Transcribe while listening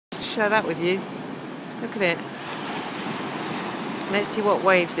share that with you. Look at it. Let's see what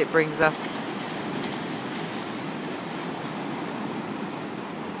waves it brings us.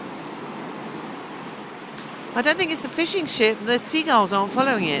 I don't think it's a fishing ship. The seagulls aren't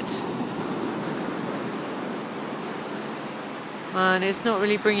following it. And it's not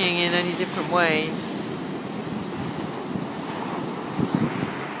really bringing in any different waves.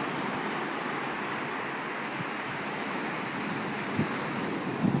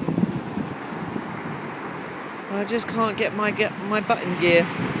 I just can't get my button gear.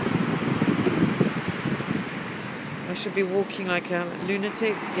 I should be walking like a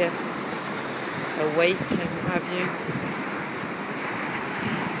lunatic to get awake and what have you.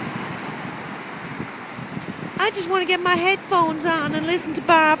 I just want to get my headphones on and listen to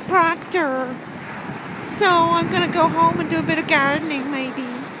Bob Proctor. So I'm going to go home and do a bit of gardening maybe.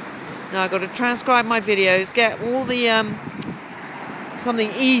 Now I've got to transcribe my videos, get all the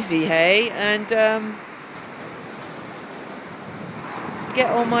something easy, hey, and get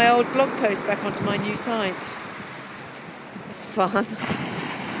all my old blog posts back onto my new site. It's fun.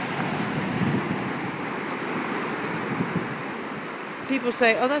 People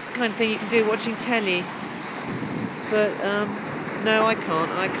say, oh, that's the kind of thing you can do watching telly. But no, I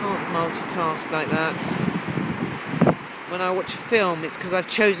can't multitask like that. When I watch a film, it's because I've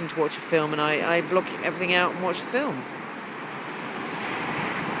chosen to watch a film and I block everything out and watch the film.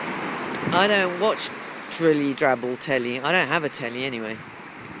 I don't watch drilly drabble telly. I don't have a telly anyway.